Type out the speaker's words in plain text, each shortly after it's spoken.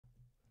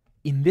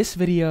In this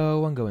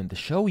video, I'm going to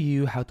show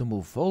you how to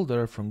move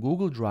folder from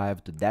Google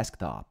Drive to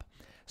desktop.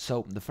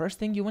 So the first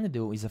thing you want to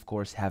do is of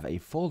course have a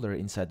folder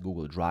inside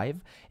Google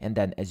Drive, and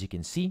then as you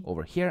can see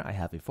over here I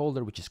have a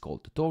folder which is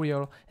called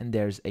tutorial, and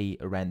there's a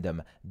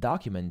random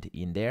document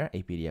in there,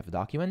 a PDF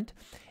document.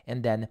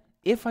 And then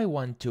if I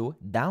want to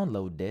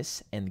download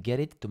this and get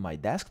it to my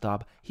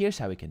desktop, here's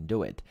how we can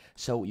do it.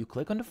 So you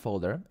click on the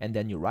folder and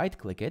then you right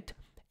click it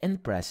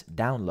and press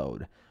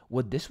download.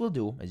 What this will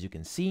do, as you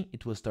can see,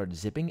 it will start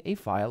zipping a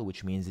file,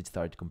 which means it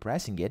starts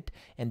compressing it,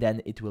 and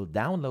then it will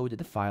download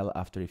the file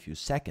after a few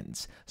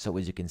seconds. So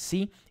as you can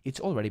see,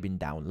 it's already been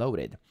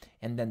downloaded.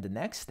 And then the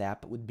next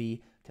step would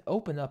be to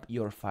open up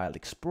your File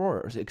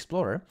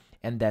Explorer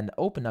and then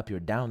open up your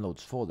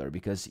downloads folder,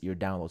 because your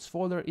downloads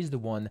folder is the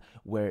one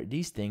where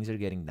these things are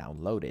getting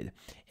downloaded.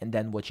 And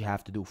then what you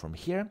have to do from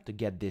here to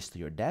get this to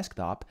your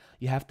desktop,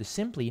 you have to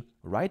simply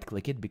right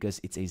click it,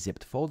 because it's a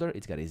zipped folder,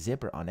 it's got a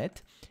zipper on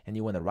it, and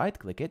you want to right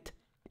click it,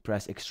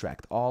 press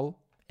extract all,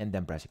 and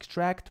then press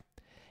extract.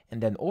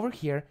 And then over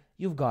here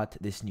you've got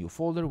this new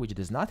folder which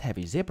does not have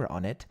a zipper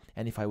on it,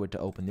 and if I were to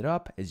open it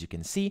up, as you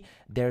can see,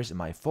 there's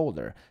my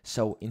folder.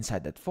 So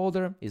inside that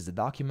folder is the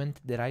document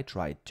that I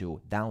tried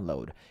to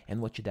download,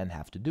 and what you then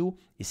have to do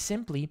is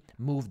simply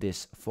move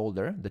this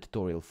folder, the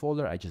tutorial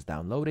folder I just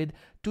downloaded,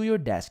 to your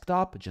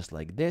desktop just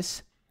like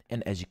this.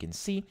 And as you can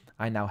see,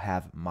 I now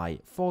have my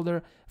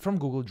folder from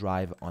Google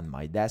Drive on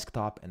my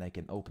desktop, and I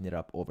can open it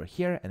up over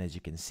here, and as you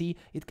can see,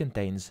 it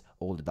contains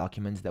all the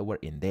documents that were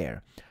in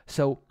there.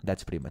 So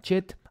that's pretty much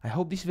it. I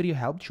hope this video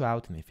helped you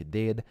out, and if it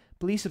did,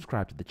 please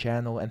subscribe to the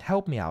channel and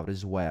help me out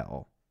as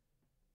well.